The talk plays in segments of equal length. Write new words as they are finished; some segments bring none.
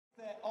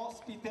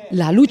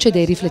La luce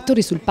dei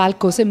riflettori sul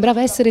palco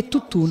sembrava essere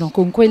tutt'uno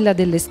con quella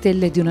delle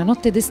stelle di una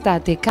notte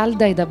d'estate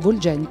calda ed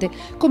avvolgente,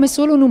 come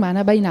solo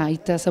Numana By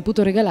Night ha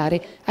saputo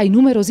regalare ai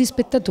numerosi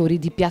spettatori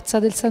di Piazza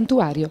del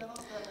Santuario.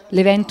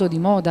 L'evento di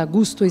moda,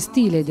 gusto e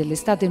stile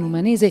dell'estate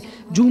numanese,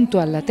 giunto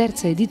alla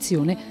terza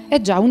edizione,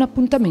 è già un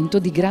appuntamento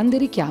di grande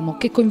richiamo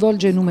che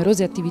coinvolge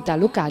numerose attività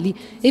locali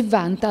e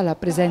vanta la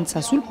presenza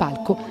sul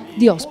palco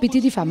di ospiti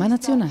di fama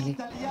nazionale.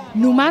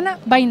 Numana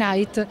By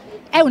Night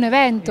è un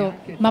evento,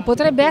 ma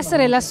potrebbe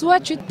essere la sua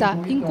città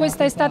in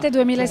questa estate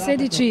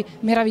 2016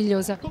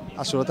 meravigliosa.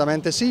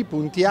 Assolutamente sì,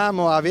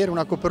 puntiamo a avere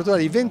una copertura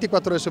di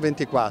 24 ore su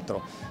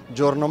 24,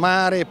 giorno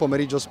mare,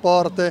 pomeriggio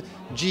sport,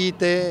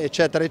 gite,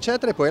 eccetera,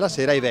 eccetera, e poi la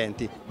sera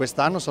eventi.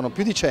 Quest'anno sono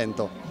più di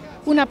 100.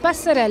 Una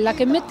passerella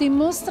che mette in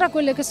mostra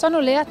quelle che sono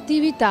le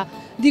attività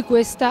di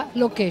questa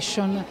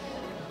location.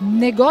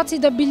 Negozi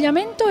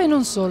d'abbigliamento e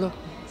non solo.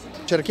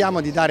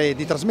 Cerchiamo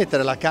di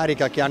trasmettere la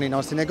carica che hanno i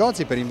nostri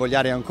negozi per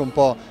invogliare anche un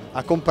po'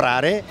 a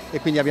comprare, e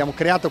quindi abbiamo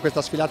creato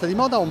questa sfilata di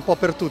moda un po'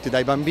 per tutti,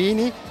 dai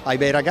bambini ai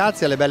bei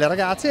ragazzi, alle belle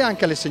ragazze e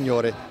anche alle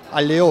signore,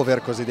 alle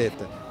over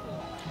cosiddette.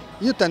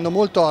 Io tendo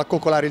molto a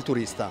coccolare il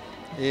turista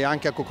e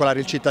anche a coccolare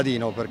il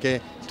cittadino, perché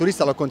il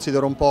turista lo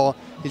considero un po'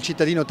 il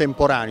cittadino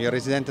temporaneo, il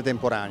residente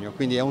temporaneo,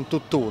 quindi è un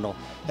tutt'uno.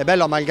 È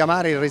bello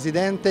amalgamare il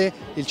residente,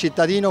 il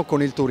cittadino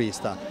con il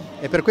turista.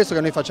 È per questo che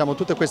noi facciamo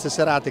tutte queste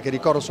serate che,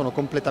 ricordo, sono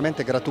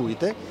completamente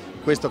gratuite,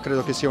 questo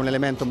credo che sia un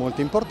elemento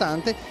molto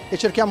importante, e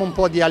cerchiamo un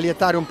po' di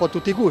allietare un po'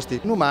 tutti i gusti.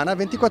 Numana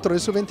 24 ore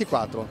su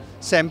 24,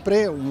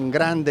 sempre un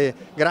grande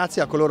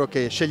grazie a coloro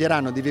che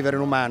sceglieranno di vivere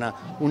Numana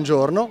un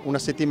giorno, una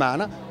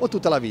settimana o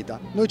tutta la vita.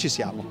 Noi ci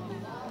siamo.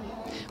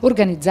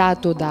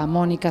 Organizzato da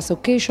Monika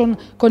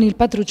con il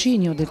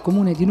patrocinio del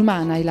Comune di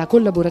Numana e la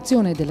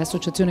collaborazione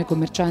dell'Associazione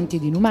Commercianti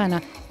di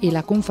Numana e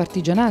la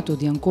Confartigianato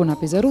di Ancona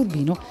Pesaro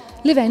Urbino,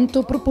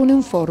 l'evento propone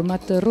un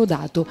format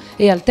rodato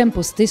e al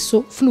tempo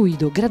stesso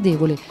fluido,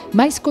 gradevole,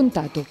 mai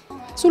scontato.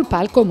 Sul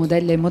palco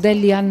modelle e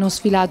modelli hanno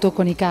sfilato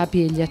con i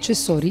capi e gli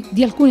accessori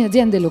di alcune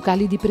aziende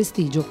locali di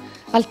prestigio,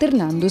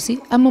 alternandosi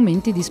a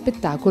momenti di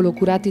spettacolo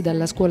curati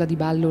dalla scuola di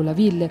ballo La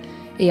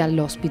Ville e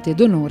all'ospite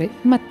d'onore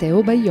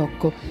Matteo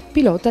Baiocco,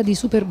 pilota di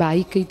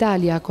Superbike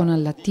Italia con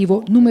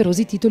all'attivo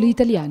numerosi titoli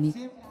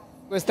italiani.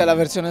 Questa è la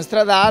versione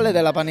stradale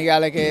della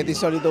Panigale che di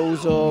solito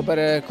uso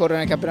per correre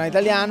nel campionato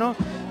italiano.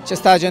 Ci è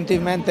stata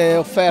gentilmente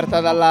offerta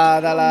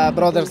dalla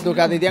Brothers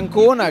Ducati di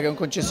Ancona, che è un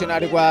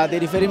concessionario qua di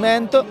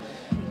riferimento,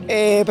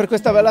 e per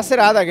questa bella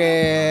serata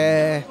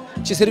che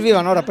ci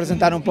servivano a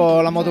rappresentare un po'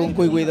 la moto con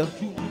cui guido.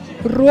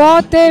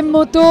 Ruote,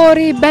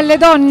 motori, belle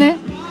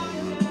donne?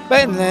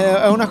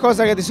 Beh, è una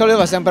cosa che di solito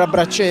va sempre a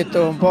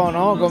braccetto, un po',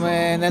 no?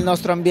 Come nel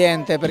nostro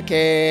ambiente,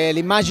 perché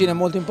l'immagine è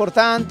molto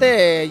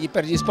importante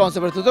per gli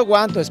sponsor, per tutto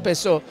quanto, e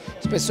spesso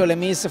le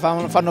miss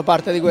fanno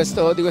parte di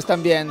questo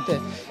ambiente.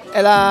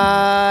 È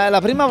la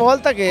prima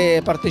volta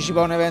che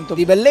partecipo a un evento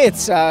di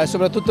bellezza,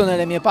 soprattutto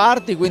nelle mie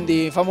parti,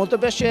 quindi fa molto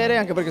piacere,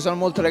 anche perché sono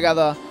molto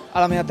legato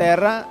alla mia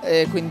terra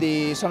e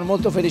quindi sono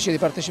molto felice di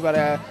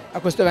partecipare a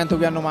questo evento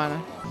qui a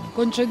Numana.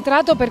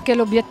 Concentrato perché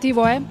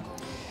l'obiettivo è?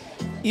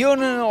 Io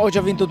ho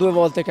già vinto 2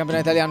 volte il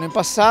campionato italiano in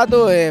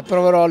passato e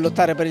proverò a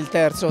lottare per il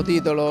terzo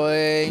titolo.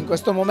 E in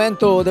questo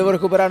momento devo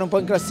recuperare un po'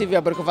 in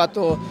classifica perché ho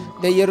fatto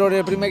degli errori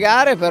alle prime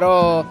gare,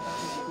 però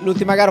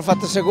l'ultima gara ho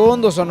fatto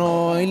secondo,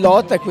 sono in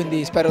lotta e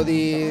quindi spero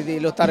di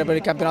lottare per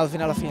il campionato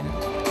fino alla fine.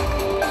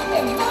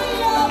 E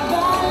voglio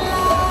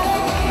ballare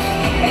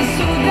e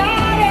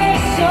sudare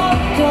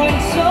sotto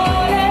il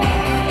sole,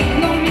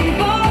 non mi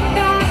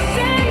importa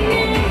se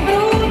mi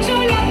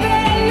brucio la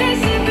pelle,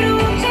 se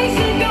brucia i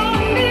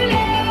secondi, le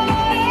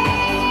ore.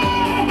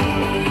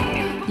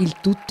 Il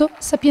tutto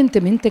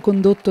sapientemente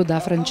condotto da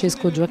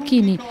Francesco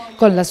Gioacchini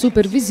con la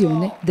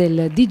supervisione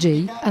del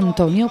DJ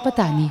Antonio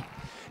Patani.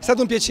 È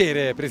stato un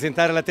piacere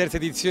presentare la terza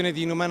edizione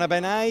di Numana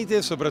By Night,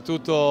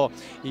 soprattutto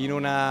in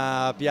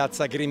una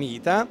piazza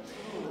gremita,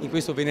 in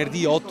questo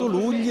venerdì 8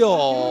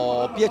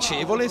 luglio,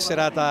 piacevole,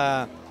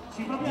 serata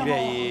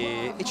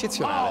direi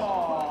eccezionale.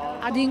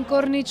 Ad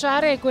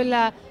incorniciare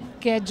quella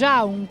che è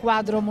già un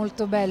quadro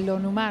molto bello,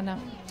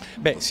 Numana.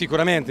 Beh,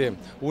 sicuramente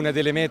una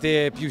delle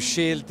mete più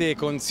scelte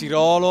con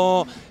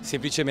Sirolo,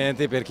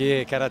 semplicemente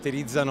perché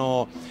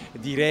caratterizzano,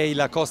 direi,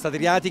 la costa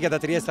adriatica, da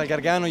Trieste al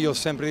Gargano. Io ho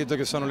sempre detto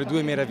che sono le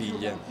 2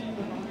 meraviglie.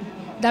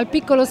 Dal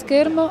piccolo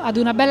schermo ad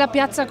una bella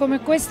piazza come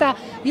questa,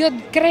 io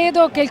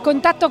credo che il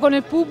contatto con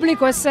il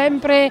pubblico è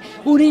sempre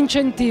un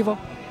incentivo.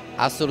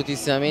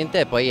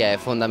 Assolutissimamente, e poi è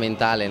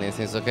fondamentale, nel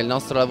senso che il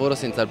nostro lavoro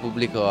senza il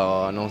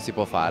pubblico non si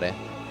può fare.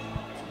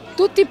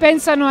 Tutti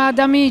pensano ad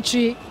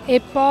Amici e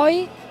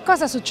poi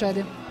cosa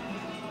succede?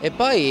 E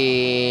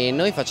poi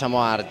noi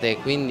facciamo arte,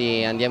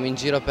 quindi andiamo in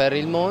giro per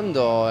il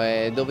mondo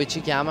e dove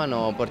ci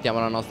chiamano portiamo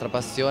la nostra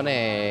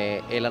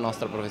passione e la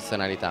nostra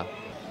professionalità.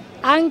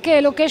 Anche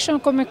location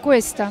come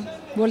questa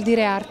vuol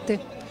dire arte?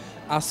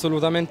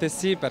 Assolutamente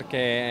sì,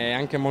 perché è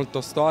anche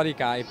molto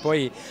storica e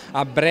poi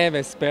a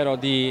breve spero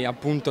di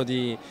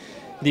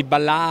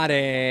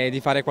ballare,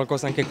 di fare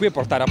qualcosa anche qui e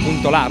portare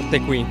appunto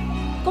l'arte qui.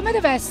 Come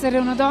deve essere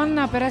una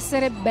donna per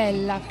essere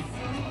bella?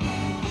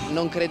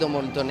 non credo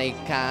molto nei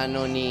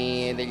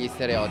canoni degli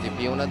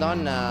stereotipi. Una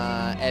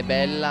donna è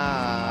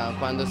bella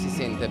quando si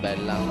sente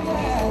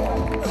bella.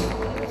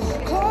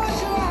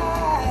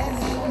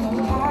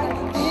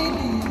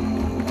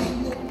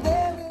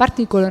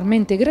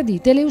 Particolarmente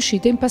gradite le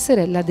uscite in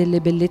passerella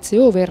delle bellezze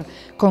over.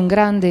 Con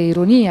grande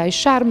ironia e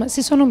charme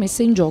si sono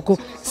messe in gioco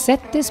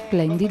 7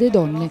 splendide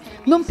donne,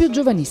 non più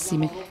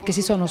giovanissime, che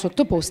si sono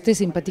sottoposte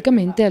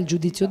simpaticamente al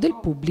giudizio del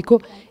pubblico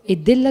e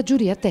della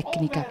giuria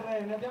tecnica.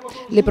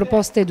 Le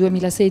proposte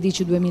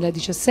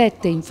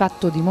 2016-2017 in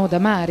fatto di moda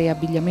mare,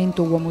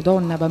 abbigliamento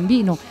uomo-donna,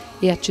 bambino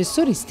e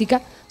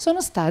accessoristica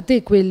sono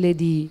state quelle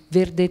di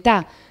Verde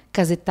età,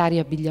 Casettari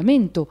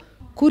abbigliamento,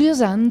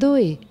 Curiosando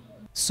e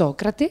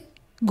Socrate,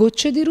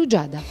 Gocce di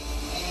rugiada.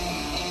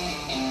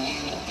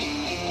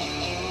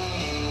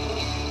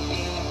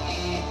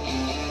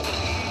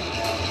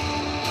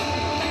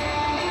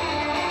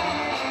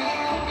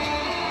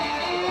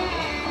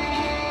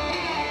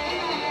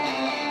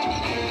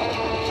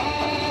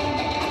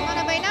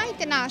 Numana By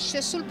Night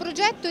nasce sul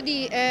progetto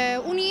di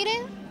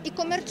unire i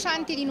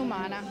commercianti di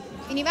Numana.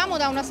 Venivamo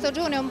da una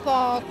stagione un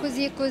po'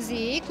 così e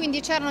così, quindi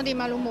c'erano dei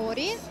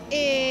malumori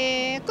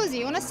e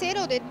così una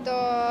sera ho detto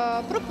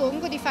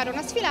propongo di fare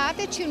una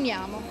sfilata e ci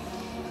uniamo.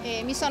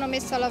 E mi sono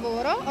messa a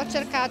lavoro, ho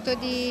cercato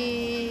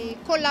di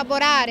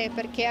collaborare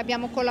perché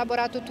abbiamo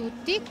collaborato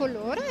tutti con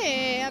loro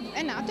e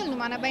è nato il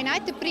Numana By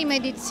Night prima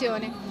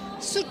edizione,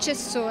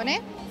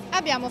 successone.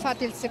 Abbiamo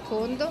fatto il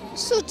secondo,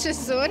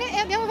 successone e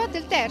abbiamo fatto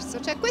il terzo,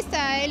 cioè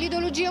questa è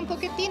l'ideologia un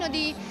pochettino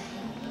di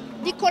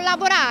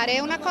collaborare, è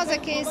una cosa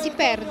che si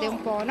perde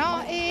un po',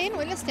 no? E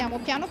noi la stiamo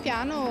piano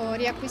piano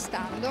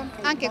riacquistando,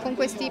 anche con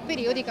questi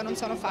periodi che non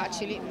sono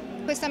facili.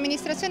 Questa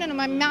amministrazione non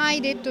mi ha mai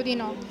detto di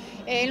no,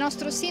 il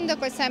nostro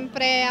sindaco è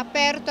sempre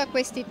aperto a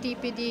questi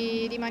tipi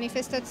di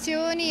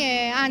manifestazioni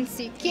e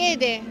anzi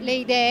chiede le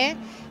idee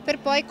per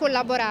poi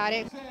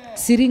collaborare.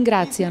 Si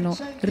ringraziano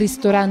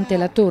Ristorante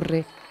La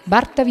Torre,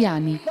 Bar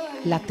Taviani,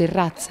 La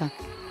Terrazza,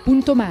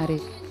 Punto Mare,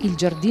 Il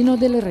Giardino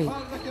del Re,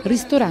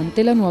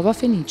 Ristorante La Nuova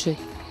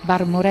Fenice,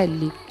 Bar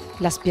Morelli,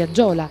 La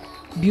Spiaggiola,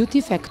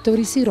 Beauty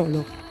Factory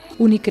Sirolo,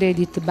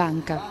 Unicredit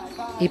Banca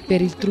e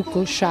per il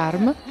trucco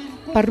Charme,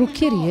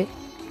 Parrucchierie,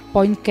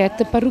 Point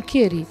Cat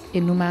Parrucchieri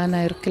e Numana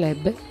Hair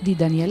Club di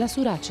Daniela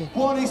Surace.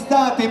 Buona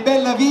estate,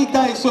 bella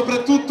vita e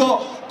soprattutto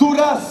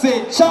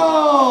turasse,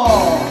 ciao!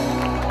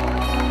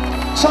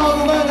 Ciao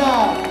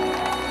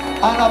Numana,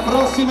 alla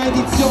prossima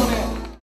edizione!